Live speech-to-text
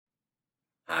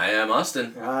I am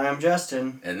Austin. I'm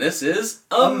Justin. And this is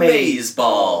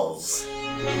Amazeballs.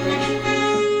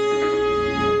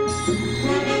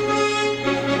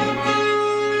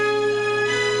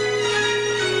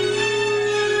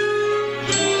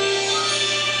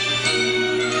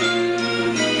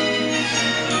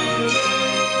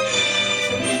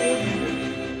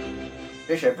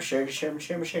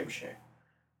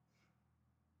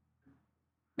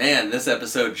 Man, this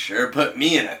episode sure put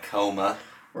me in a coma.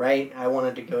 Right, I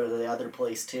wanted to go to the other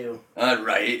place too.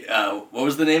 Right. What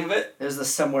was the name of it? There's the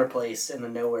somewhere place and the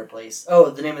nowhere place. Oh,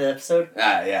 the name of the episode?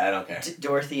 Yeah, I don't care.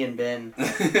 Dorothy and Ben.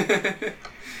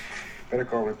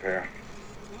 Medical repair.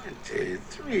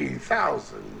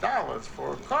 $23,000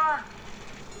 for a car?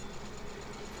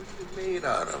 What's it made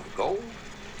out of? Gold?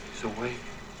 He's awake.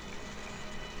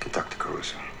 Get Dr.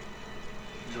 Caruso.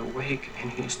 He's awake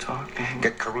and he's talking.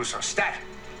 Get Caruso. Stat!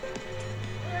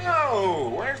 Hello!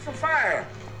 Where's the fire?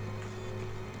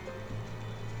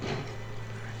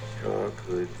 Sure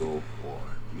could go for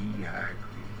knee-high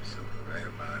cream soda right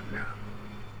about now.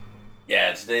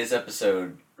 Yeah, today's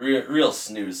episode, real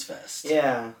snooze fest.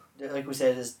 Yeah, like we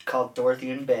said, it's called Dorothy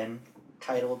and Ben,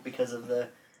 titled because of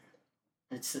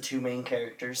it's the two main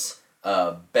characters.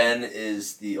 Ben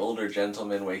is the older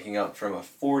gentleman waking up from a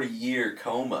 40-year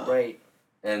coma. Right.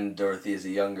 And Dorothy is a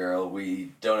young girl.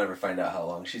 We don't ever find out how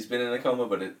long she's been in a coma,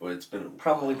 but it's been...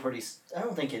 Probably pretty... I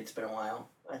don't think it's been a while.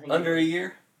 I think Under a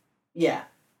year? Yeah,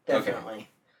 definitely. Okay.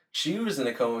 She was in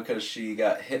a coma because she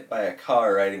got hit by a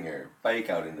car riding her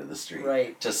bike out into the street.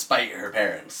 Right. To spite her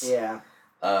parents. Yeah.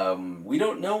 We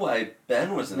don't know why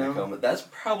Ben was in a coma. That's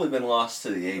probably been lost to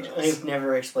the ages. I've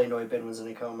never explained why Ben was in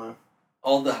a coma.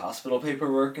 All the hospital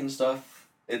paperwork and stuff,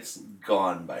 it's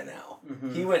gone by now.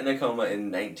 Mm-hmm. He went in a coma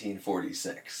in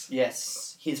 1946.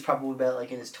 Yes. He's probably about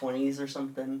like in his 20s or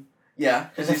something. Yeah.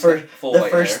 Because the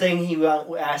first thing he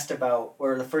asked about,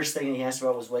 or the first thing he asked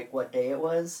about was like what day it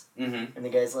was. Mm-hmm. And the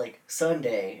guy's like,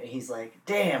 Sunday. And he's like,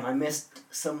 damn, I missed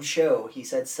some show. He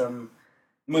said some...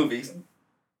 Movie.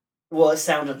 Well, it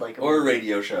sounded like a movie. Or a movie.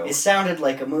 radio show. It sounded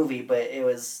like a movie, but it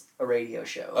was a radio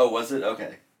show. Oh, was it?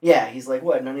 Okay. Yeah, he's like,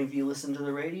 what, none of you listened to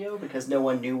the radio? Because no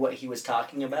one knew what he was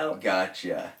talking about?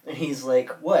 Gotcha. And he's like,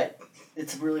 what?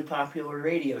 It's a really popular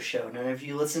radio show. None of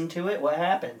you listened to it? What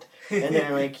happened? And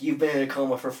they're like, you've been in a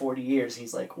coma for 40 years. And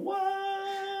he's like, what?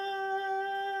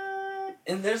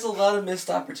 And there's a lot of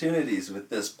missed opportunities with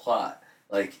this plot.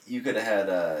 Like, you could have had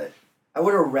I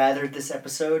would have rathered this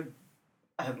episode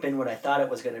have been what I thought it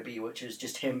was going to be, which is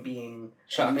just him being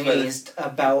shocked amazed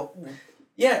about...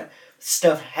 Yeah.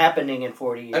 Stuff happening in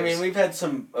 40 years. I mean, we've had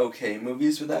some okay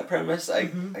movies with that premise. I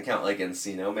count, like,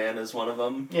 Encino Man as one of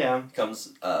them. Yeah.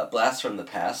 Comes, Blast from the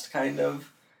Past, kind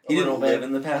of. He didn't live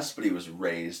in the past, but he was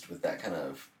raised with that kind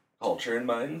of culture in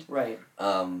mind. Right.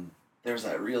 There was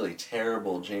that really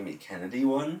terrible Jamie Kennedy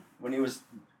one, when he was...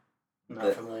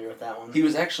 Not familiar with that one. He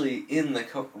was actually in the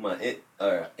coma,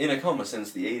 in a coma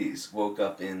since the 80s, woke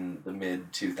up in the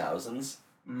mid-2000s.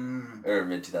 Or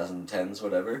mid-2010s,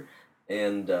 whatever.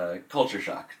 And culture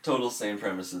shock. Total same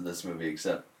premise of this movie,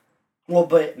 except no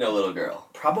little girl.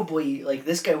 Probably, like,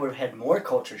 this guy would have had more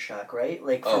culture shock, right?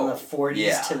 Like, from the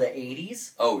 40s to the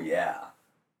 80s? Oh, yeah.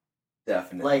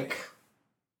 Definitely. Like,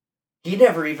 he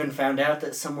never even found out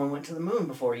that someone went to the moon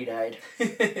before he died.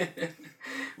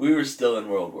 We were still in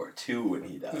World War II when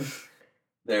he died.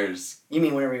 You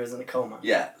mean whenever he was in a coma?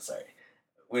 Yeah, sorry.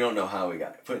 We don't know how he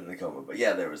got put in the coma, but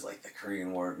yeah, there was, like, the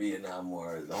Korean War, Vietnam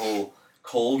War, the whole...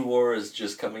 Cold War is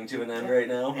just coming to an end right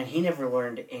now. And he never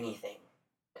learned anything.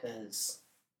 Because...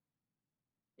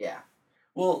 Yeah.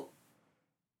 Well,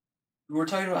 we're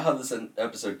talking about how this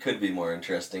episode could be more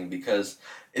interesting because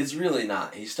it's really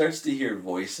not. He starts to hear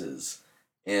voices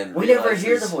and we never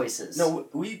hear the voices. No,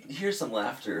 we hear some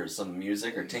laughter or some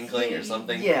music or tinkling or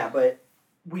something. Yeah, but...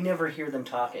 We never hear them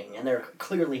talking, and they're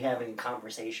clearly having a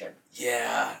conversation.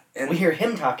 Yeah. And we hear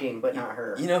him talking, but not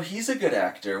her. You know, he's a good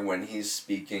actor when he's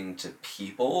speaking to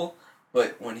people,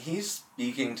 but when he's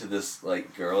speaking to this,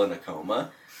 like, girl in a coma,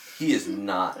 he is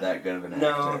not that good of an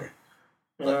actor.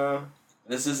 No.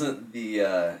 This isn't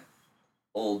the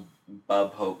old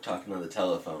Bob Hope talking on the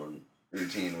telephone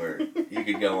routine where you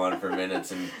could go on for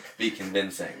minutes and be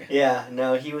convincing. Yeah,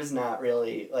 no, he was not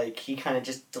really, like, he kind of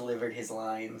just delivered his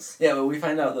lines. Yeah, but we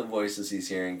find out the voices he's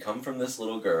hearing come from this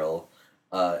little girl.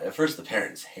 At first the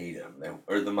parents hate him,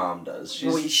 or the mom does.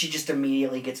 She just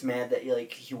immediately gets mad that,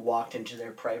 like, he walked into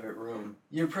their private room.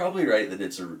 You're probably right that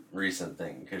it's a recent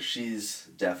thing, because she's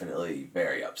definitely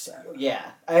very upset.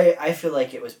 Yeah, I feel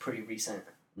like it was pretty recent.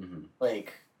 Mm-hmm.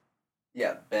 Like...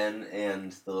 Yeah, Ben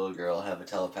and the little girl have a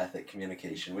telepathic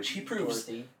communication, which he proves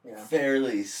Dorothy,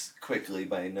 fairly quickly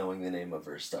by knowing the name of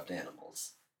her stuffed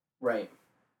animals. Right.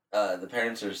 The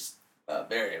parents are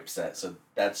very upset, so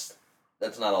that's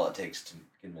not all it takes to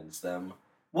convince them.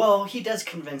 Well, he does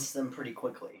convince them pretty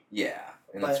quickly. Yeah,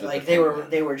 and But it's with like the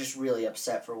they were just really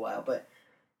upset for a while. But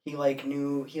he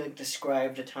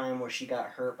described a time where she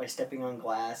got hurt by stepping on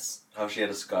glass. how she had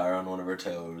a scar on one of her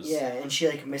toes. Yeah, and she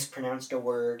like mispronounced a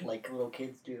word like little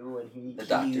kids do, and he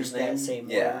doctor's used name? that same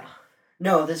Yeah. word.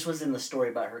 No, this was in the story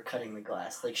about her cutting the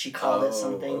glass. Like she called it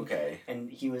something, Okay. and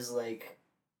he was like,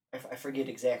 I forget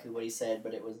exactly what he said,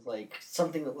 but it was like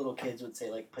something that little kids would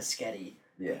say, like Paschetti.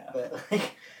 Yeah. But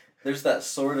like, There's that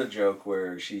sort of joke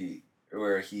where he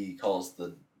calls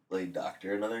the lead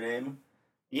doctor another name,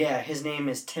 yeah, his name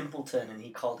is Templeton, and he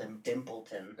called him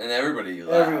Dimpleton. and everybody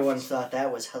laughed. Everyone thought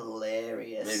that was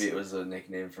hilarious. Maybe it was a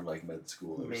nickname from like med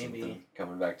school or something,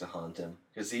 coming back to haunt him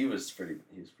because he was pretty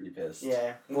pissed.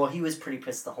 Yeah, well, he was pretty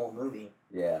pissed the whole movie.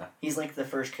 Yeah. He's like the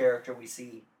first character we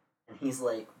see, and he's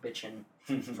like bitching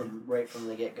right from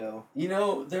the get go. You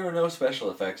know, there were no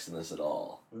special effects in this at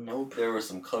all. Nope. There were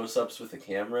some close-ups with the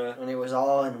camera. And it was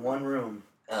all in one room.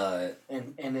 And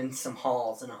in some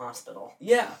halls in a hospital.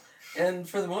 Yeah, and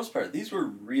for the most part, these were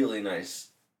really nice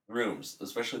rooms,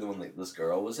 especially the one that this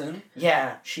girl was in.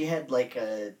 Yeah, she had like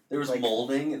a... There was like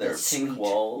molding, there were pink suite.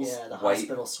 walls, Yeah, the white,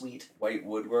 hospital suite. white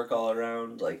woodwork all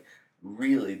around, like,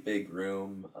 really big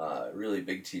room, really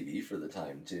big TV for the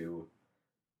time, too.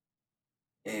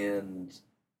 And,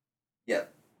 yeah,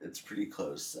 it's pretty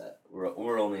close set.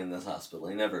 We're only in this hospital.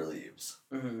 He never leaves.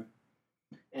 Mm-hmm.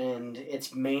 And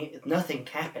nothing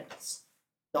happens.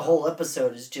 The whole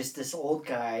episode is just this old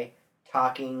guy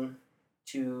talking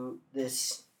to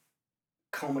this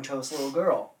comatose little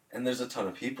girl. And there's a ton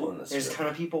of people in this There's room. a ton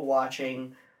of people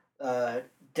watching.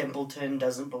 Dimpleton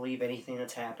doesn't believe anything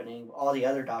that's happening. All the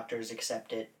other doctors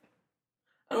accept it.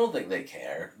 I don't think they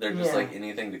care. They're just Yeah. like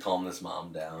anything to calm this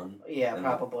mom down. Yeah, And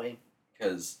probably.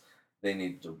 because they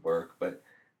need to work, but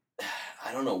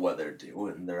I don't know what they're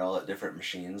doing. They're all at different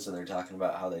machines and they're talking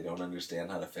about how they don't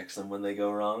understand how to fix them when they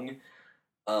go wrong.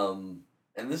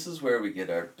 And this is where we get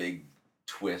our big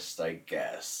twist, I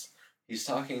guess. He's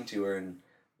talking to her, and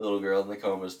the little girl in the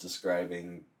coma is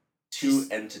describing two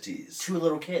entities. Two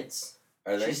little kids.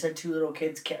 Are they? She said two little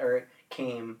kids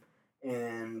came,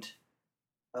 and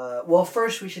well,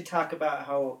 first we should talk about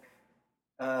how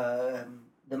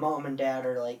the mom and dad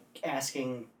are like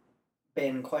asking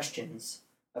Ben questions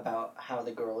about how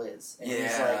the girl is, and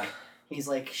he's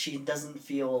like she doesn't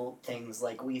feel things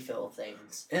like we feel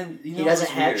things, and you know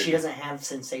she doesn't have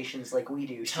sensations like we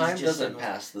do. Time she's just doesn't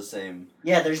pass the same.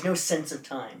 Yeah, there's no sense of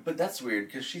time. But that's weird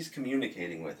because she's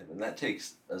communicating with him, and that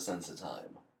takes a sense of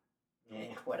time.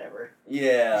 Whatever.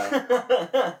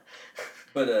 Yeah.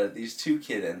 But these two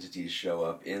kid entities show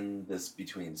up in this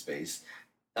between space.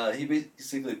 He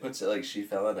basically puts it like she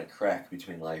fell in a crack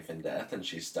between life and death, and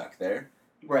she's stuck there.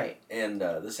 Right. And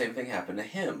the same thing happened to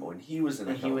him when he was in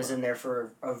a coma. He was in there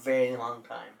for a very long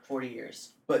time, 40 years.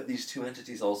 But these two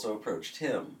entities also approached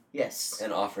him. Yes.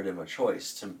 And offered him a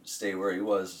choice to stay where he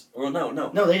was. Well, no.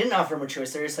 No, they didn't offer him a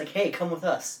choice. They're just like, hey, come with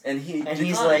us. And declined.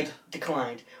 He's like,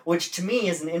 declined. Which to me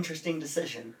is an interesting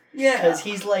decision. Yeah. Because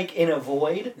he's like in a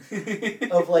void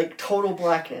of like total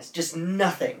blackness. Just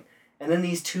nothing. And then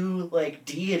these two like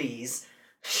deities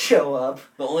show up.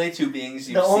 The only two beings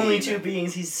The only two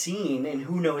beings he's seen in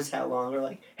who knows how long are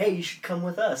like, hey, you should come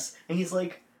with us. And he's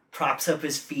like, props up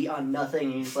his feet on nothing.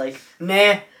 And he's like,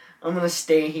 nah, I'm gonna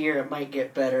stay here. It might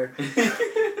get better.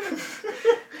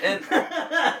 And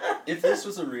if this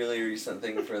was a really recent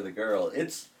thing for the girl,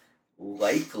 it's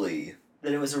likely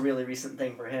that it was a really recent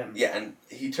thing for him. Yeah, and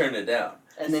he turned it down.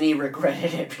 And then he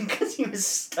regretted it because he was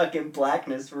stuck in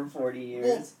blackness for 40 years.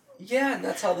 Well, yeah, and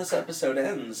that's how this episode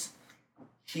ends.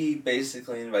 He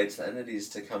basically invites the entities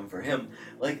to come for him.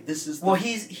 Like, this is... Well,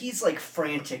 he's like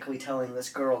frantically telling this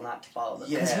girl not to follow them.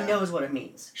 Because he knows what it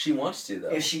means. She wants to, though.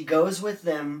 If she goes with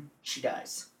them, she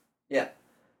dies. Yeah.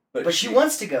 But she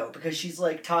wants to go because she's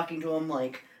like talking to him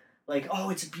like, oh,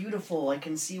 it's beautiful. I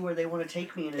can see where they want to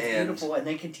take me and it's beautiful and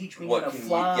they can teach me how to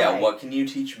fly. What can you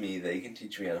teach me? They can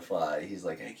teach me how to fly. He's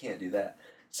like, I can't do that.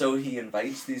 So he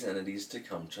invites these entities to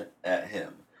come at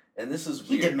him. And this is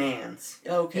weird. He demands.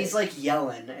 Okay. He's like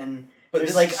yelling and but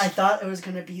there's like, I thought it was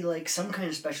going to be like some kind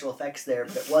of special effects there,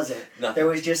 but it wasn't. There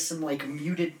was just some like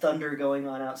muted thunder going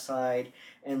on outside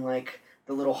and like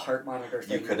the little heart monitor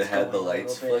thing. You could have had the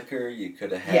lights flicker. You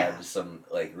could have had some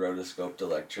like rotoscoped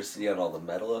electricity on all the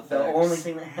metal effects. The only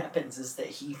thing that happens is that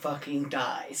he fucking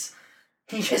dies.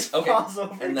 He just falls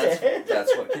over and dead.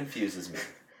 That's what confuses me.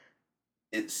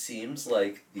 It seems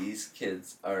like these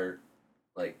kids are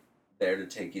like there to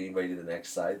take anybody to the next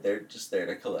side. They're just there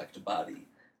to collect a body.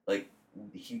 Like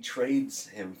he trades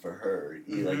him for her.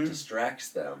 He like distracts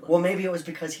them. Well, maybe it was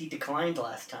because he declined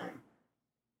last time.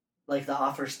 Like the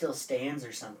offer still stands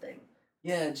or something.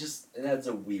 Yeah, it adds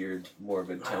a weird,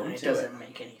 morbid tone to it. It doesn't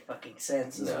make any fucking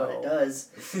sense, is what it does.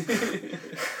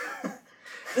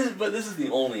 But this is the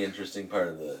only interesting part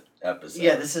of the episode.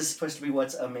 Yeah, this is supposed to be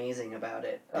what's amazing about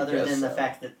it. Other than the so.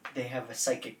 fact that they have a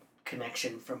psychic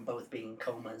connection from both being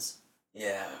comas.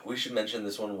 Yeah, we should mention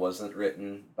this one wasn't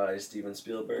written by Steven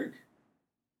Spielberg.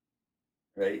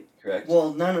 Right? Correct?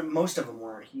 Well, most of them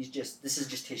weren't. This is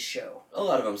just his show. A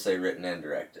lot of them say written and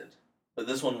directed. But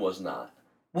this one was not.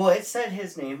 Well, it said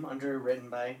his name under written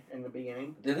by in the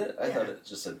beginning. Did it? I thought it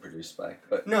just said produced by.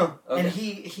 But no, okay. And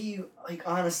he like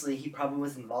honestly, he probably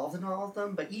was involved in all of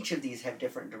them. But each of these have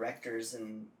different directors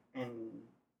and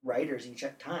writers each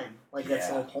time. Like that's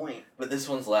the whole point. But this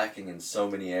one's lacking in so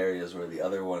many areas where the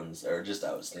other ones are just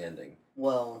outstanding.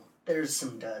 Well, there's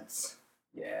some duds.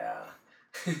 Yeah.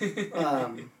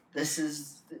 This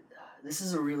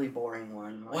is a really boring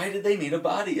one. Why did they need a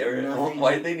body? Or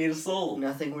why did they need a soul?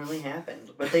 Nothing really happened.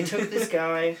 But they took this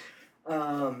guy.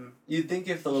 You'd think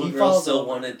if the little girl still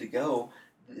wanted to go,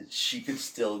 she could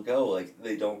still go. Like,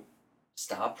 they don't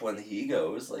stop when he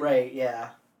goes. Like, right, yeah.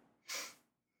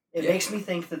 It makes me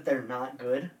think that they're not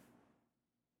good.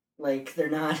 Like, they're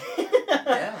not...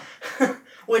 Yeah.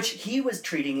 Which he was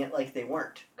treating it like they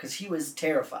weren't. Because he was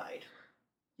terrified.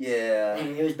 Yeah.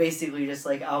 And it was basically just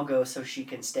like, I'll go so she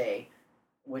can stay.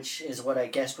 Which is what I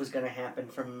guessed was going to happen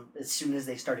from as soon as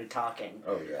they started talking.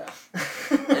 Oh, yeah.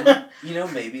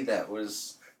 And, maybe that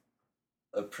was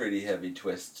a pretty heavy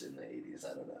twist in the 80s.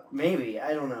 I don't know. Maybe.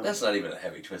 I don't know. That's not even a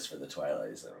heavy twist for the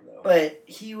Twilight Zone, though. But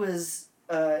he was...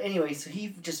 anyway, so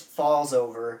he just falls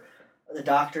over. The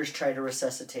doctors try to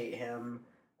resuscitate him.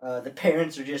 The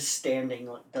parents are just standing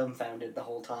dumbfounded the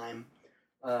whole time.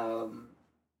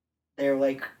 They're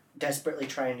like desperately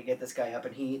trying to get this guy up,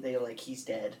 and he's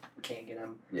dead. We can't get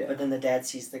him. Yeah. But then the dad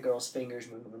sees the girl's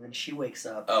fingers move, and then she wakes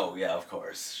up. Oh yeah, of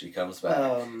course. She comes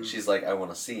back. She's like, I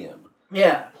want to see him.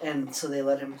 Yeah, and so they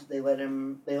let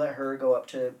her go up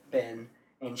to Ben,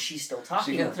 and she's still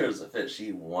talking. She kind of throws a fit.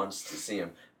 She wants to see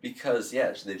him because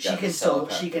they've got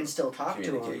she can still talk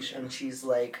to him, and she's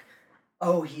like,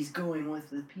 oh, he's going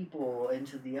with the people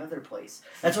into the other place.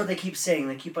 That's what they keep saying.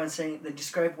 They keep on saying, they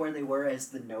describe where they were as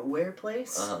the nowhere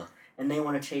place, and they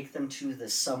want to take them to the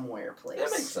somewhere place. That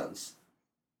makes sense.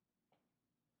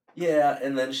 Yeah,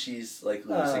 and then she's like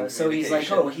losing so he's like,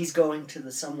 oh, he's going to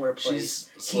the somewhere place.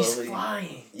 He's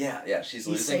flying. Yeah, she's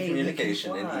losing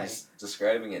communication, and he's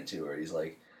describing it to her. He's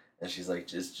like, and she's like,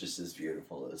 just as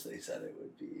beautiful as they said it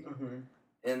would be. Mm-hmm.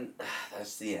 And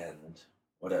that's the end.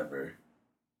 Whatever.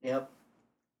 Yep.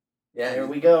 Yeah. There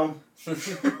we go.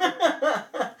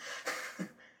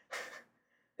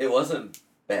 It wasn't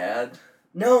bad.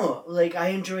 No, like, I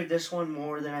enjoyed this one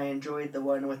more than I enjoyed the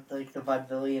one with, like, the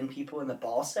vaudevillian people and the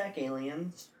ballsack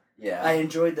aliens. Yeah. I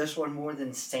enjoyed this one more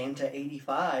than Santa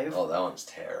 85. Oh, that one's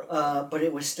terrible. But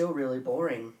it was still really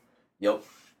boring. Yep.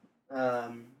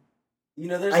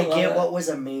 There's I get what was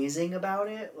amazing about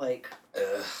it, like...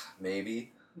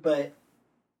 maybe. But...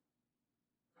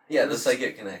 Yeah, the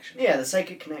psychic connection. Yeah, the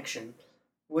psychic connection.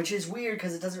 Which is weird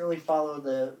because it doesn't really follow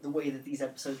the way that these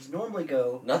episodes normally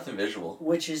go. Nothing visual.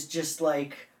 Which is just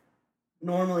like...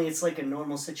 Normally it's like a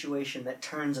normal situation that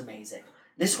turns amazing.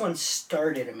 This one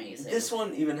started amazing. This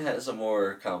one even has a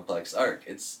more complex arc.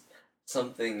 It's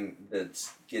something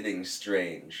that's getting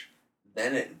strange.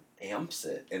 Then it amps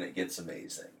it and it gets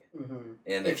amazing. Mm-hmm.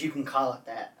 And if you can call it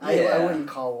that. Yeah. I wouldn't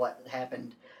call what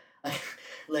happened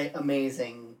like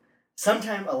amazing.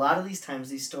 A lot of these times,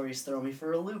 these stories throw me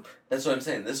for a loop. That's what I'm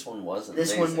saying. This one wasn't.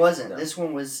 This amazing. one wasn't. No. This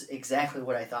one was exactly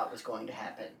what I thought was going to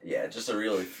happen. Yeah, just a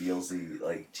really feelsy,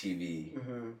 like, TV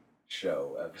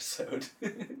show episode.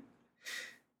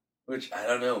 Which, I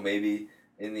don't know, maybe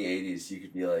in the 80s you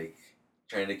could be, like,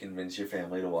 trying to convince your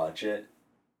family to watch it,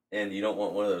 and you don't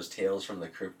want one of those Tales from the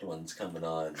Crypt ones coming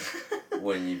on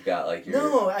when you've got, like, your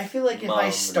No, I feel like if I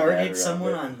started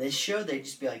someone it. on this show, they'd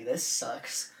just be like, this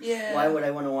sucks. Yeah. Why would I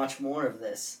want to watch more of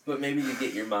this? But maybe you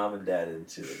get your mom and dad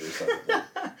into it or something.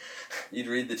 You'd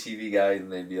read the TV guide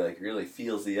and they'd be like, really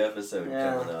feels the episode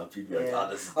coming up. You'd be like, oh,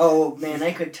 this is... Oh, man,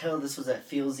 I could tell this was a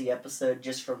feelsy episode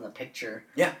just from the picture.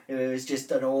 Yeah. It was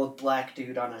just an old black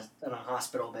dude on a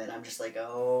hospital bed. I'm just like,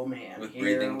 oh, man. With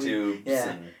breathing tubes.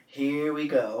 Yeah, and... here we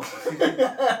go.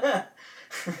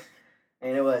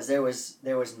 And there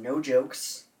was no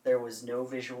jokes, there was no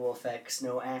visual effects,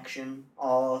 no action,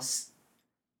 all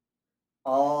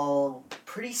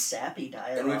pretty sappy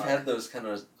dialogue. And we've had those kind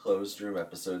of closed room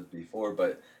episodes before,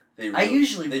 but I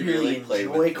usually really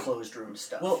enjoy closed room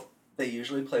stuff. Well, they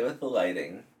usually play with the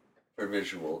lighting for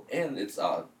visual, and it's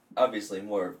obviously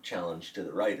more of a challenge to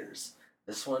the writers.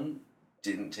 This one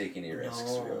didn't take any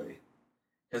risks, No. really.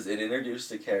 Because it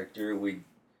introduced a character we,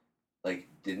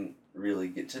 didn't really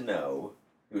get to know,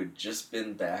 who had just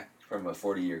been back from a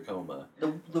 40-year coma.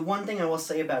 The one thing I will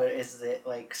say about it is that,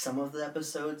 like, some of the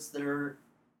episodes that are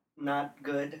not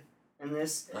good in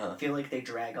this feel like they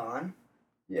drag on.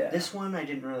 Yeah. This one, I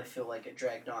didn't really feel like it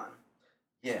dragged on.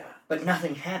 Yeah. But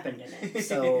nothing happened in it,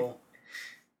 so...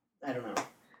 I don't know.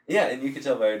 Yeah, and you could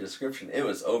tell by our description, it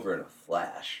was over in a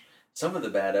flash. Some of the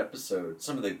bad episodes,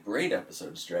 some of the great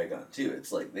episodes drag on, too.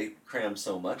 It's like they cram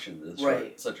so much into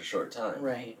such a short time.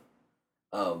 Right.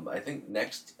 I think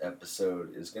next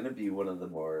episode is going to be one of the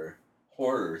more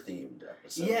horror-themed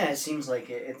episodes. Yeah, it seems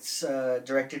like it. It's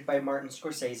directed by Martin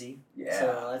Scorsese. Yeah.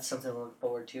 So that's something to look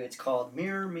forward to. It's called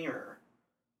Mirror, Mirror.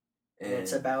 And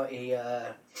it's about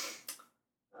a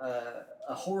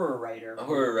horror writer. A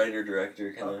horror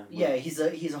writer-director, kind of. Yeah, he's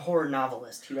a horror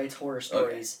novelist. He writes horror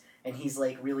stories. Okay. And he's,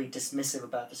 like, really dismissive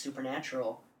about the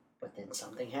supernatural. But then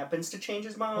something happens to change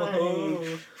his mind.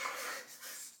 Oh.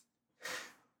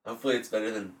 Hopefully it's better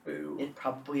than Boo. It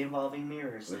probably involving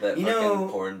mirrors. With that fucking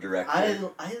porn director.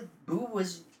 Boo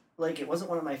was, like, it wasn't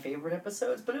one of my favorite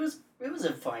episodes, but it was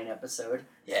a fine episode.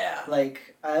 Yeah.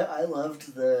 Like, I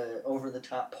loved the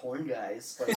over-the-top porn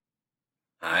guys. Like,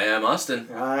 Hi, I'm Austin.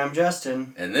 I'm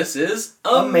Justin. And this is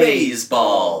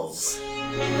Amazeballs.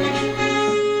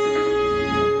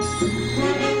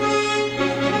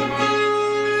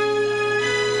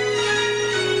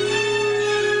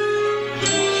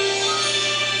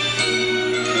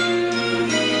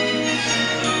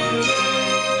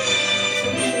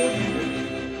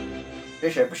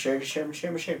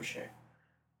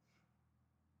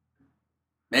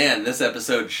 Man, this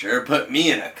episode sure put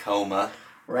me in a coma.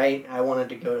 Right? I wanted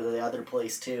to go to the other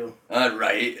place, too.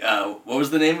 Right. What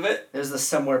was the name of it? It was the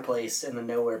somewhere place and the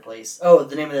nowhere place. Oh,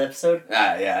 the name of the episode?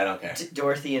 Yeah, I don't care.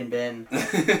 Dorothy and Ben.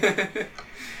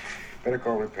 Better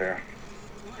call repair.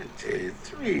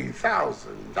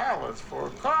 $23,000 for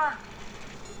a car?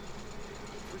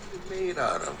 What's it made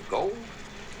out of? Gold?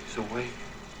 He's awake.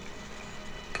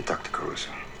 Get Dr.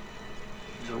 Caruso.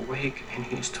 He's awake and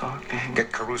he's talking.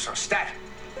 Get Caruso. Stat!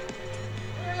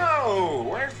 Hello!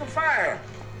 Where's the fire?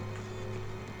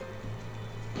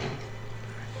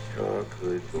 Sure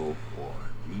could go for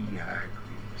knee-high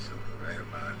cream soda right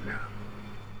about now.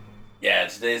 Yeah,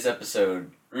 today's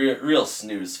episode, real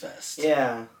snooze fest.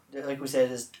 Yeah, like we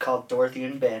said, it's called Dorothy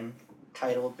and Ben,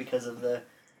 titled because of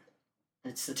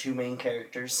it's the two main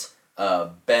characters.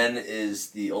 Ben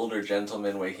is the older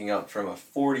gentleman waking up from a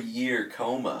 40-year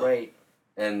coma. Right.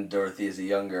 And Dorothy is a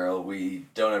young girl. We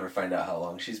don't ever find out how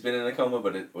long she's been in a coma,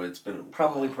 but it's been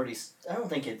probably pretty. I don't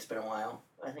think it's been a while.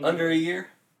 I think under a year.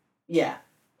 Yeah,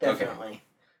 definitely. Okay.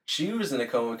 She was in a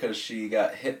coma because she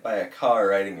got hit by a car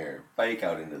riding her bike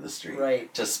out into the street.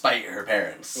 Right. To spite her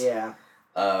parents. Yeah.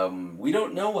 We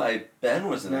don't know why Ben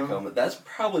was in a coma. That's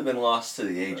probably been lost to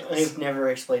the ages. They've never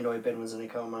explained why Ben was in a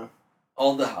coma.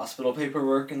 All the hospital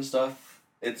paperwork and stuff,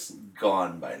 it's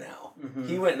gone by now. Mm-hmm.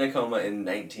 He went in a coma in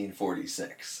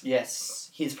 1946.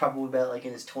 Yes. He's probably about, like,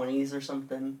 in his 20s or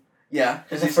something. Yeah.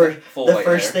 Because the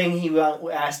first thing he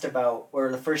asked about,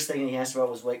 or the first thing he asked about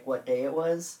was, like, what day it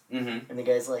was. Mm-hmm. And the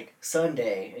guy's like,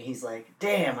 Sunday. And he's like,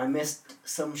 damn, I missed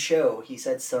some show. He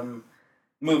said some...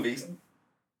 Movie.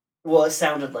 Well, it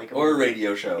sounded like a movie. Or a movie.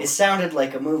 radio show. It sounded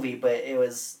like a movie, but it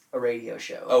was a radio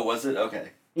show. Oh, was it?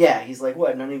 Okay. Yeah, he's like,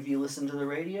 what, none of you listened to the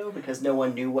radio? Because no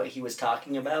one knew what he was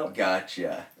talking about?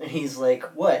 Gotcha. And he's like,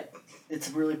 what? It's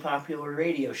a really popular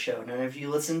radio show. None of you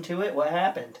listened to it? What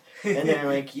happened? And they're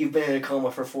like, you've been in a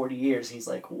coma for 40 years. He's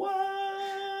like, what?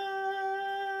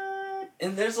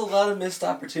 And there's a lot of missed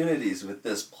opportunities with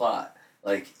this plot.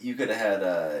 Like, you could have had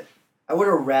a... I would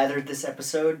have rathered this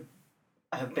episode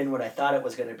have been what I thought it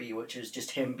was going to be, which is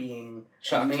just him being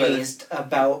shocked amazed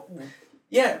about...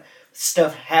 Yeah.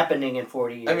 Stuff happening in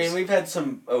 40 years. I mean, we've had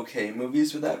some okay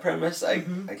movies with that premise. I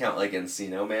count, like,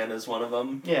 Encino Man as one of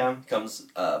them. Yeah. Comes,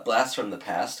 Blast from the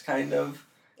Past, kind of.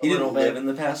 He didn't live in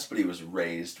the past, but he was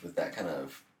raised with that kind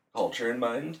of culture in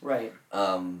mind. Right.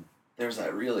 There was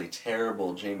that really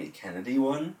terrible Jamie Kennedy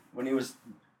one when he was...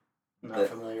 Not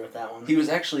familiar with that one. He was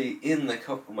actually in the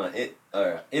coma,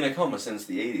 in a coma since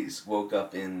the 80s. Woke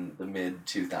up in the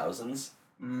mid-2000s.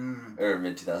 Or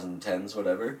mid-2010s,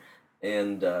 whatever.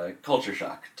 And culture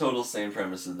shock. Total same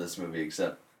premise of this movie,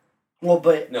 except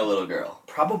but no little girl.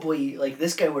 Probably, like,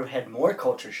 this guy would have had more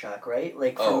culture shock, right?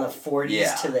 Like, from the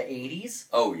 40s to the 80s?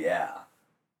 Oh, yeah.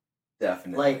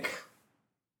 Definitely. Like,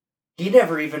 he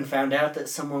never even found out that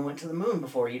someone went to the moon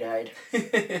before he died.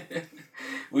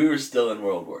 We were still in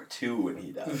World War II when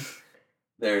he died.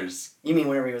 there's... You mean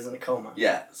whenever he was in a coma?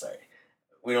 Yeah, sorry.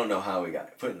 We don't know how he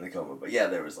got put in the coma, but yeah,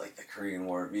 there was like the Korean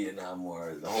War, Vietnam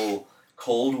War, the whole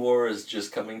Cold War is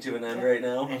just coming to an end right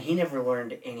now. And he never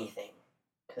learned anything.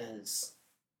 Because,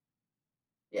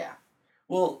 yeah.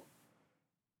 Well,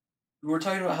 we're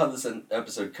talking about how this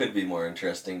episode could be more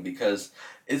interesting because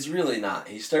it's really not.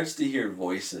 He starts to hear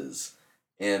voices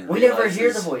and we never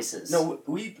hear the voices. No,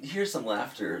 we hear some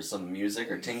laughter or some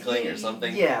music or tinkling or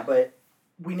something. Yeah, but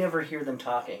we never hear them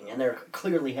talking, and they're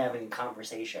clearly having a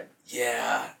conversation.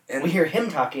 Yeah. And we hear him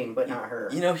talking, but not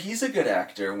her. You know, he's a good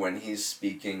actor when he's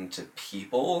speaking to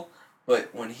people,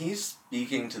 but when he's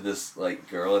speaking to this, like,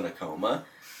 girl in a coma,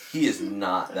 he is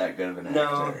not that good of an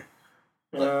actor.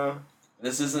 No.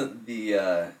 This isn't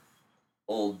the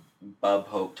old Bob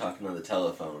Hope talking on the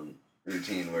telephone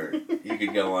routine where you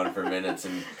could go on for minutes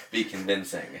and be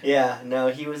convincing. Yeah, no,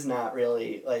 he was not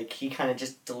really, like, he kind of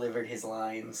just delivered his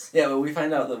lines. Yeah, but we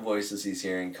find out the voices he's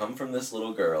hearing come from this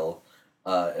little girl.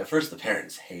 At first the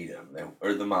parents hate him,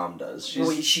 or the mom does.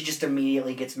 She just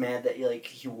immediately gets mad that, like,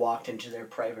 he walked into their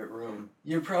private room.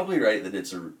 You're probably right that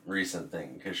it's a recent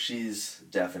thing, because she's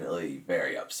definitely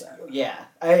very upset. Yeah,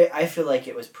 I feel like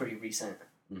it was pretty recent.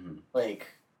 Mm-hmm. Like...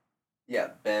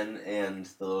 Yeah, Ben and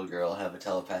the little girl have a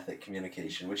telepathic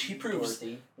communication, which he proves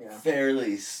Dorothy, yeah.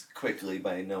 fairly quickly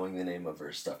by knowing the name of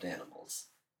her stuffed animals.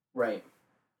 Right.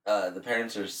 The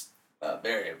parents are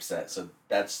very upset, so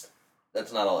that's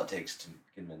not all it takes to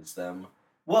convince them.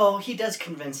 Well, he does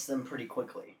convince them pretty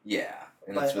quickly. Yeah,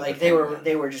 and but like they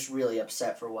were just really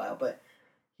upset for a while. But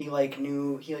he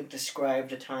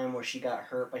described a time where she got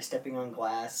hurt by stepping on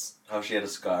glass. How she had a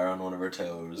scar on one of her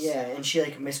toes. Yeah, and she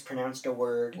like mispronounced a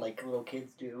word like little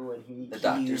kids do, and he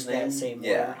doctor's name? That same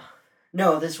yeah. word.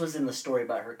 No, this was in the story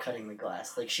about her cutting the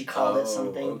glass. Like she called it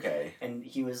something. Okay. And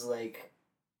he was like,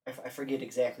 I forget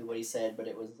exactly what he said, but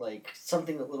it was like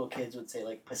something that little kids would say,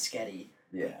 like Paschetti.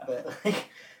 Yeah. But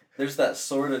like, there's that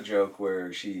sort of joke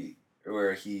where he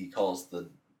calls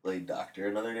the lead doctor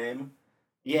another name.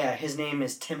 Yeah, his name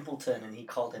is Templeton, and he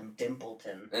called him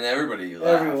Dimpleton. And everybody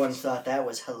laughed. Everyone thought that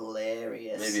was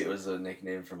hilarious. Maybe it was a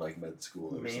nickname from like med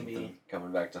school or something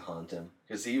coming back to haunt him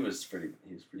because he was pretty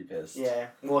pissed. Yeah,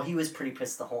 well, he was pretty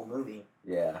pissed the whole movie.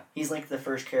 Yeah, he's like the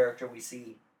first character we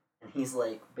see, and he's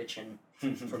like bitching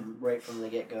right from the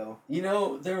get go. You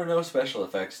know, there were no special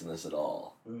effects in this at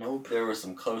all. Nope. There were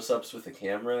some close ups with the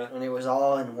camera, and it was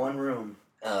all in one room.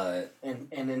 And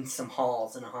in some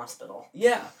halls in a hospital.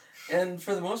 Yeah. And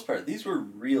for the most part, these were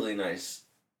really nice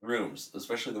rooms,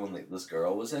 especially the one that this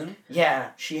girl was in.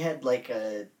 Yeah, she had like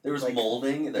a... There was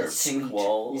molding, there were pink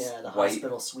walls. Yeah, the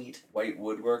hospital suite. White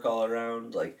woodwork all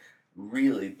around, like,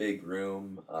 really big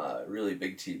room, really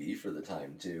big TV for the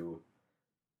time, too.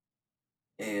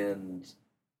 And,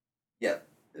 yeah,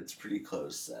 it's pretty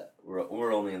close set.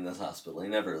 We're only in this hospital, he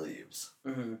never leaves.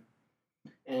 Mm-hmm.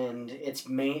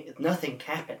 And nothing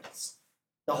happens.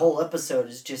 The whole episode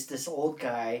is just this old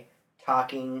guy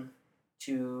talking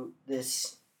to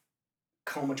this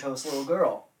comatose little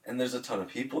girl. And there's a ton of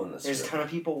people in this There's room. a ton of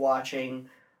people watching.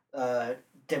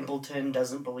 Dimpleton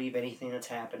doesn't believe anything that's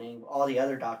happening. All the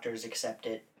other doctors accept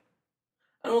it.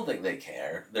 I don't think they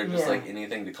care. They're just like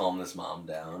anything to calm this mom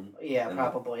down. Yeah,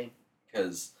 probably.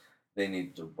 Because they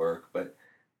need to work, but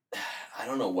I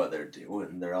don't know what they're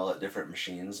doing. They're all at different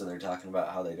machines and they're talking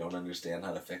about how they don't understand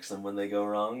how to fix them when they go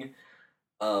wrong.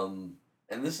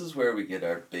 And this is where we get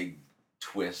our big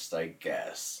twist, I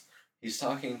guess. He's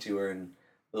talking to her, and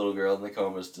the little girl in the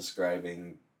coma is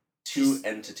describing two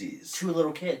entities. Two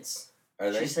little kids.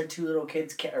 Are they? She said two little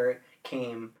kids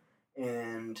came,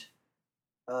 and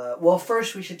well,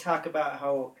 first we should talk about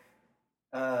how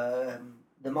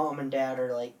the mom and dad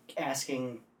are like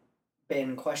asking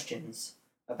Ben questions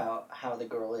about how the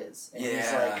girl is, and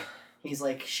he's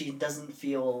like, she doesn't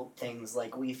feel things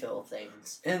like we feel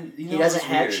things. And you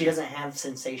know she doesn't have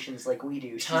sensations like we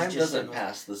do. Time doesn't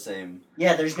pass the same.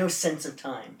 Yeah, there's no sense of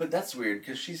time. But that's weird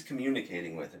because she's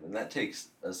communicating with him, and that takes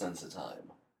a sense of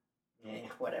time. Yeah,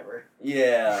 whatever.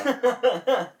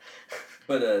 Yeah.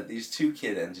 But these two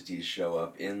kid entities show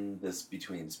up in this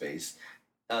between space.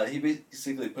 He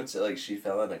basically puts it like she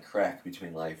fell in a crack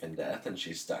between life and death, and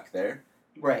she's stuck there.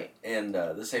 Right. And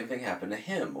the same thing happened to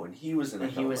him when he was in a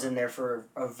coma. He was in there for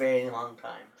a very long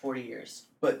time, 40 years.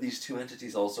 But these two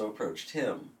entities also approached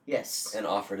him. Yes. And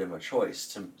offered him a choice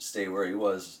to stay where he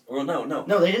was. Well, no.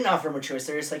 No, they didn't offer him a choice.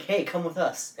 They're just like, hey, come with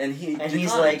us. And declined.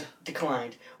 He's like,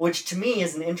 declined. Which to me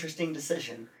is an interesting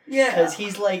decision. Yeah. Because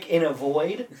he's like in a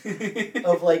void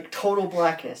of like total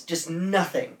blackness. Just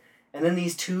nothing. And then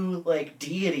these two like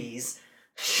deities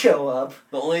show up.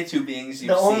 The only two beings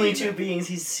The only two beings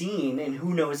he's seen in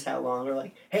who knows how long are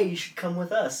like, hey, you should come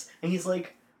with us. And he's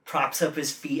like, props up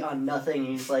his feet on nothing. And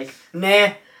he's like,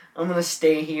 nah, I'm gonna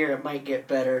stay here. It might get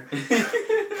better.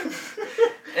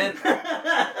 And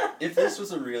if this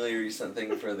was a really recent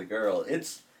thing for the girl,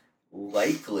 it's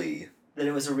likely that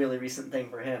it was a really recent thing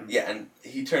for him. Yeah, and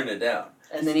he turned it down.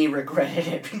 And then he regretted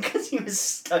it because he was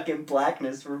stuck in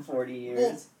blackness for 40 years.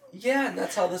 Well, yeah, and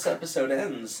that's how this episode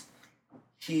ends.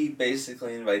 He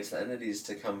basically invites the entities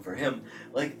to come for him.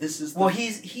 Like, this is... Well,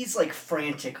 he's like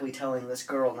frantically telling this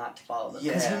girl not to follow them.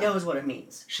 Because he knows what it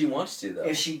means. She wants to, though.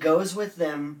 If she goes with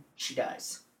them, she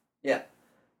dies. Yeah.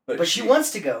 But she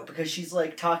wants to go because she's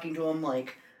like talking to him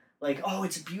like, oh,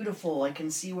 it's beautiful. I can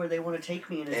see where they want to take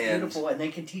me and it's beautiful and they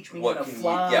can teach me how to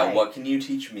fly. What can you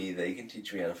teach me? They can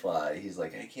teach me how to fly. He's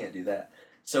like, I can't do that.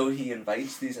 So he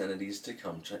invites these entities to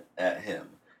come at him.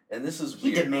 And this is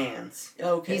weird. He demands.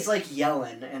 Okay. He's like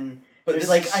yelling and but there's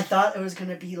like, I thought it was going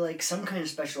to be like some kind of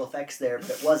special effects there, but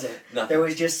it wasn't. There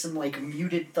was just some like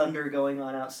muted thunder going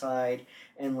on outside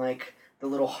and like the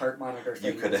little heart monitor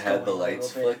thing. You could have had the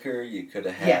lights flicker. You could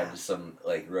have had some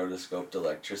like rotoscoped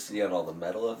electricity on all the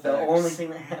metal effects. The only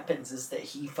thing that happens is that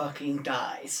he fucking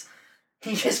dies.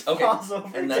 He just falls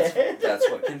over and dead. That's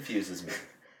what confuses me.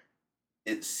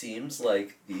 It seems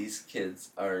like these kids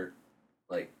are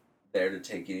like there to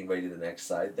take anybody to the next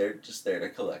side. They're just there to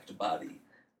collect a body.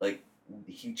 Like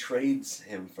he trades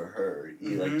him for her.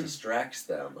 He like distracts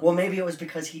them. Well, maybe it was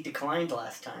because he declined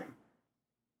last time.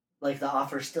 Like, the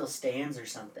offer still stands or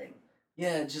something.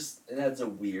 Yeah, it adds a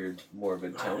weird,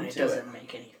 morbid tone to it. It doesn't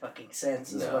make any fucking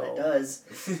sense, is what it does.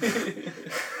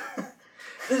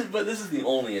 But this is the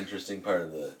only interesting part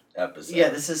of the episode. Yeah,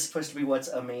 this is supposed to be what's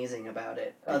amazing about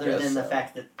it. Other than the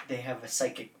fact that they have a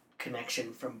psychic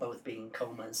connection from both being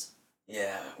comas.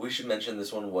 Yeah, we should mention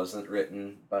this one wasn't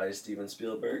written by Steven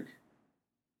Spielberg.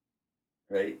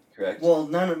 Right? Correct? Well,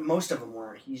 most of them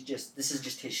weren't. This is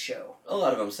just his show. A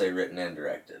lot of them say written and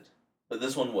directed. But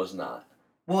this one was not.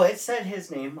 Well, it said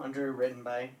his name under written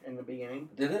by in the beginning.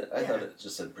 Did it? I thought it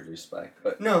just said produced by.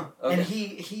 But no, okay. And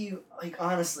he like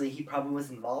honestly, he probably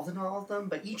was involved in all of them,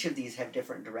 but each of these have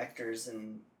different directors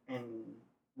and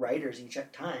writers each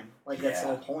time. Like that's the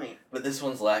whole point. But this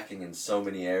one's lacking in so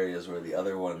many areas where the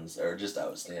other ones are just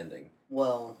outstanding.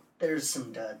 Well, there's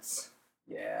some duds.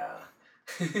 Yeah.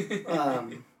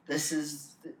 This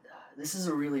is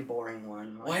a really boring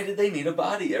one. Like, why did they need a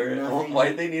body? Or why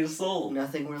did they need a soul?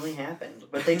 Nothing really happened.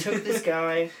 But they took this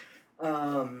guy.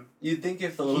 You'd think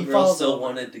if the little girl still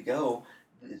wanted to go,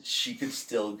 she could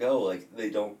still go. Like, they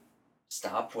don't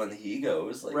stop when he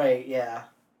goes. Like, right, yeah.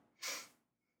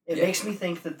 It makes me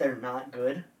think that they're not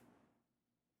good.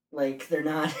 Like, they're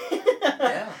not...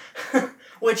 Yeah.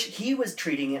 Which he was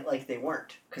treating it like they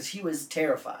weren't. Because he was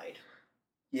terrified.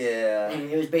 Yeah.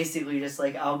 And it was basically just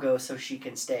like, I'll go so she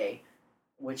can stay.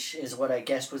 Which is what I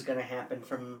guess was going to happen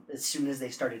from as soon as they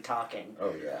started talking.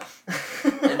 Oh, yeah.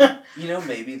 And,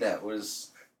 maybe that was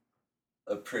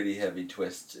a pretty heavy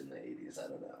twist in the 80s. I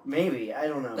don't know. Maybe. I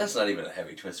don't know. That's not even a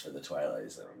heavy twist for the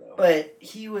Twilights. I don't know. But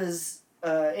he was...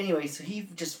 anyway, so he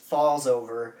just falls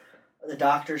over. The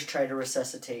doctors try to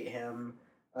resuscitate him.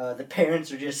 The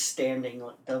parents are just standing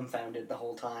dumbfounded the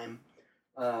whole time.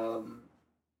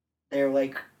 They're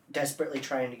like desperately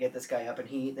trying to get this guy up, and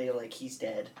he's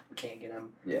dead. We can't get him.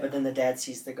 Yeah. But then the dad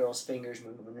sees the girl's fingers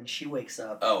move, and then she wakes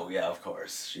up. Oh yeah, of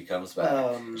course. She comes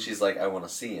back. She's like, I want to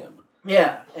see him.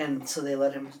 Yeah, and so they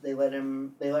let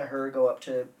her go up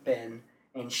to Ben,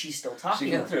 and she's still talking.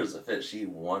 She kind of throws a fit. She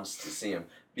wants to see him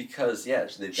because they've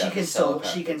got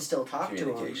she can still talk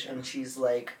to him, and she's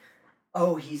like,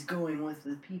 oh, he's going with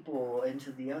the people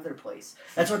into the other place.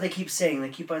 That's what they keep saying. They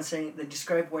keep on saying, they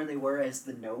describe where they were as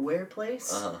the nowhere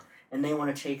place, and they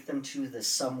want to take them to the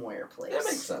somewhere place. That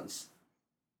makes sense.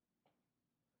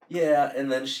 Yeah, and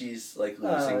then she's like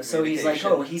losing so he's like,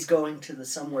 oh, he's going to the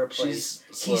somewhere place.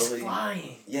 He's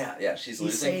flying. Yeah, she's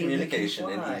losing communication,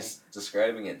 and he's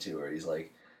describing it to her. He's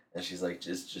like, and she's like,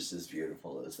 just as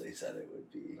beautiful as they said it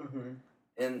would be. Mm-hmm.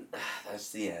 And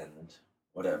that's the end.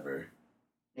 Whatever.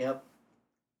 Yep.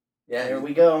 Yeah, there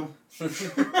we go.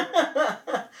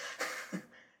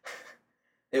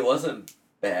 It wasn't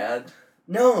bad.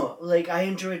 No, like I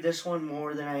enjoyed this one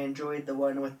more than I enjoyed the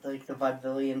one with like the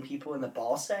vaudevillian people and the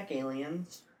ball sack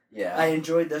aliens. Yeah. I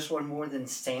enjoyed this one more than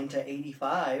Santa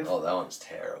 85. Oh, that one's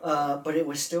terrible. But it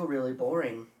was still really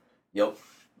boring. Yep.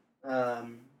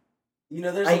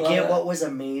 There's I get what was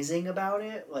amazing about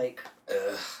it, like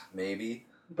maybe.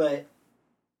 But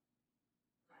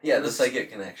yeah, the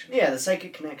psychic connection. Yeah, the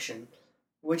psychic connection.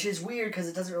 which is weird because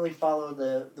it doesn't really follow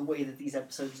the way that these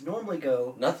episodes normally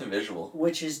go. Nothing visual.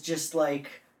 Which is just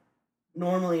like,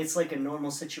 normally it's like a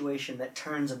normal situation that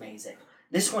turns amazing.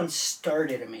 This one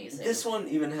started amazing. This one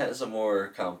even has a more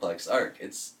complex arc.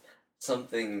 It's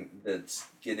something that's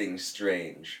getting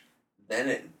strange. Then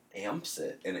it amps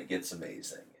it and it gets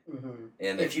amazing. Mm-hmm.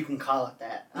 And if you can call it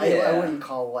that. Yeah. I wouldn't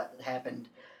call what happened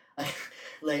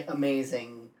like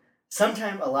amazing.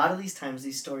 A lot of these times,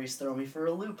 these stories throw me for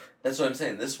a loop. That's what I'm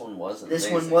saying. This one wasn't. This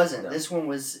amazing. one wasn't. No. This one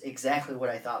was exactly what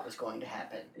I thought was going to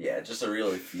happen. Yeah, just a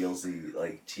really feelsy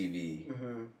like TV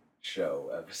Mm-hmm.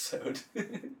 show episode.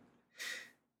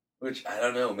 Which I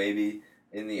don't know. Maybe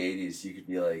in the '80s you could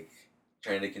be like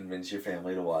trying to convince your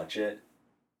family to watch it,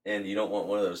 and you don't want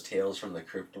one of those Tales from the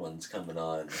Crypt ones coming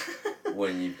on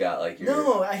when you've got like your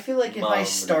No, I feel like if mom I and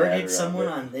dad started around someone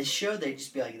it. on this show, they'd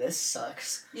just be like, "This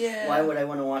sucks. Yeah. Why would I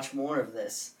want to watch more of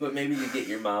this?" But maybe you get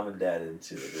your mom and dad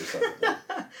into it or something.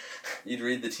 You'd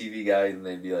read the TV guide and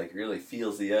they'd be like, really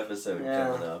feels the episode Yeah.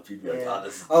 coming up. You'd be like, Yeah. oh,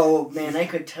 this is... Oh man, I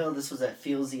could tell this was a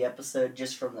feelsy episode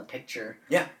just from the picture.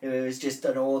 Yeah. It was just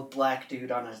an old black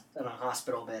dude on a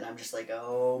hospital bed. I'm just like,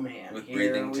 oh man, With here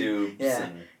breathing we- tubes yeah.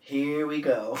 and... Here we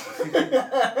go.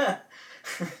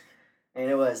 And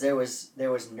there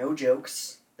was no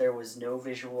jokes, there was no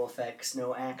visual effects,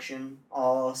 no action,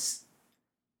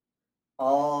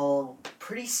 all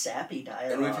pretty sappy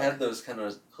dialogue. And we've had those kind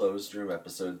of closed room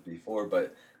episodes before,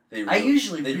 but they I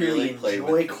usually they really play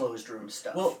enjoy with closed room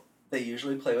stuff. Well, they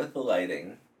usually play with the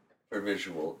lighting for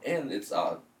visual, and it's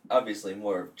obviously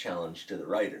more challenge to the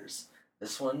writers.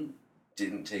 This one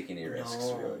didn't take any risks,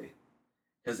 No. really.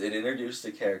 Because it introduced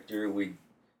a character we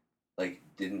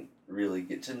didn't really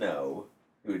get to know,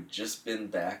 who had just been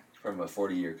back from a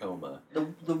 40-year coma.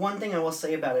 The one thing I will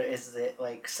say about it is that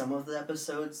like some of the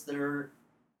episodes that are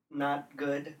not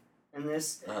good in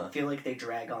this Uh-huh. feel like they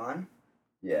drag on.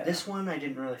 Yeah. This one I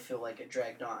didn't really feel like it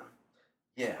dragged on.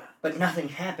 Yeah. But nothing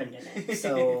happened in it,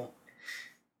 so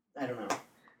I don't know.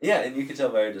 Yeah, and you could tell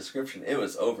by our description, it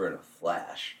was over in a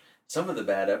flash. Some of the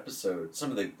bad episodes, some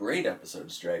of the great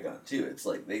episodes drag on too. It's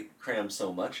like they cram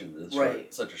so much into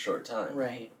Right. such a short time.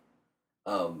 Right.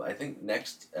 I think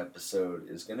next episode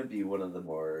is going to be one of the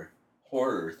more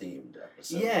horror-themed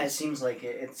episodes. Yeah, it seems like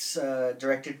it. It's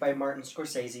directed by Martin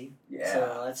Scorsese. Yeah.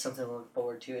 So that's something to look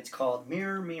forward to. It's called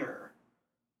Mirror Mirror.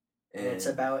 And it's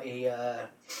about a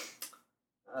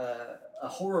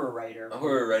horror writer. a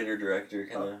horror writer-director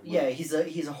kind of. Yeah, he's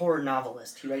a horror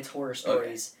novelist. He writes horror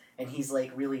stories, and he's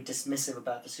like really dismissive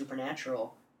about the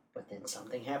supernatural. But then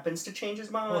something happens to change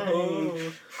his mind.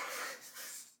 Whoa.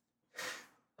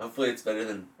 Hopefully it's better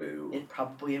than Boo. It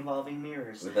probably involving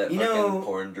mirrors. With that you fucking know,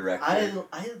 porn director.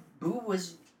 Boo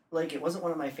was like, it wasn't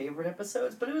one of my favorite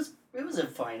episodes, but it was a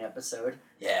fine episode.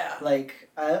 Yeah.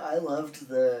 Like I loved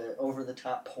the over the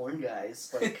top porn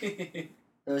guys. Like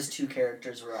those two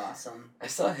characters were awesome. I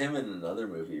saw him in another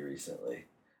movie recently.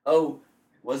 Oh,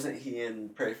 wasn't he in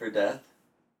Pray for Death?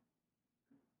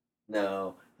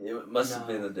 No, it must have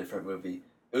No. been a different movie.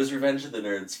 It was Revenge of the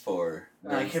Nerds 4.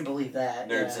 I can believe that.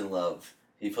 Nerds yeah. in Love.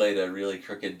 He played a really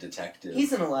crooked detective.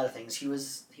 He's in a lot of things. He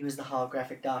was the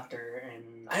holographic doctor,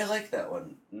 and I like that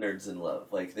one, Nerds in Love.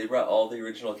 Like, they brought all the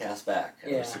original cast back. I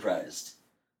Yeah. was surprised.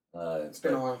 it's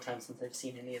been a long time since I've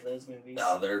seen any of those movies.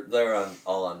 No, they're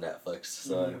all on Netflix,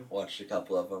 so I Mhm. watched a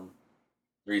couple of them.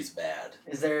 3's bad.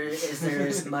 Is there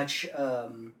as much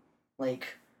like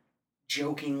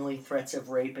jokingly threats of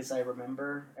rape as I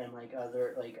remember, and like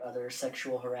other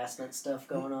sexual harassment stuff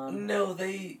going on? No,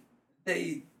 they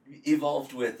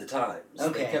evolved with the times.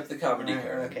 Okay. They kept the comedy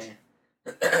Alright, current.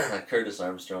 okay. Curtis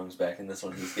Armstrong's back in this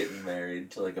one. He's getting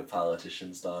married to like a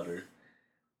politician's daughter.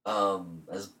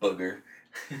 As Booger.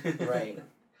 Right.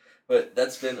 But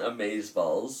that's been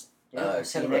Amazeballs. Yeah, we'll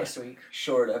see you kind of next week.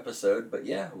 Short episode, but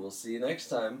yeah, we'll see you next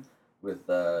time with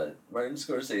Martin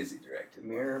Scorsese directed.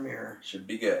 Mirror, mirror. Should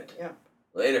be good. Yep.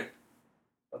 Later.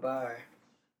 Bye bye.